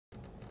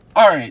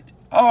All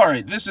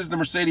right, this is the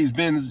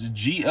Mercedes-Benz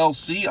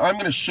GLC. I'm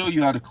going to show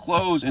you how to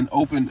close and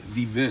open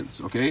the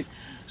vents, okay?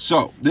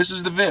 So, this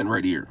is the vent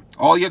right here.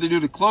 All you have to do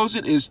to close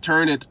it is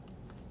turn it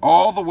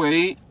all the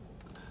way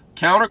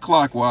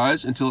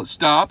counterclockwise until it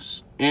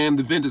stops and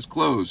the vent is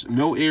closed.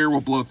 No air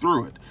will blow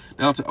through it.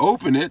 Now, to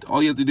open it,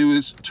 all you have to do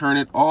is turn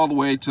it all the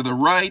way to the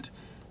right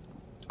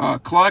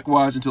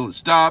clockwise until it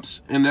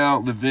stops, and now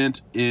the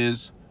vent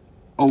is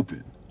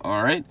open.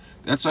 All right,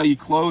 that's how you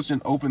close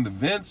and open the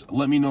vents.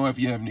 Let me know if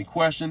you have any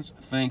questions.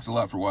 Thanks a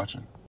lot for watching.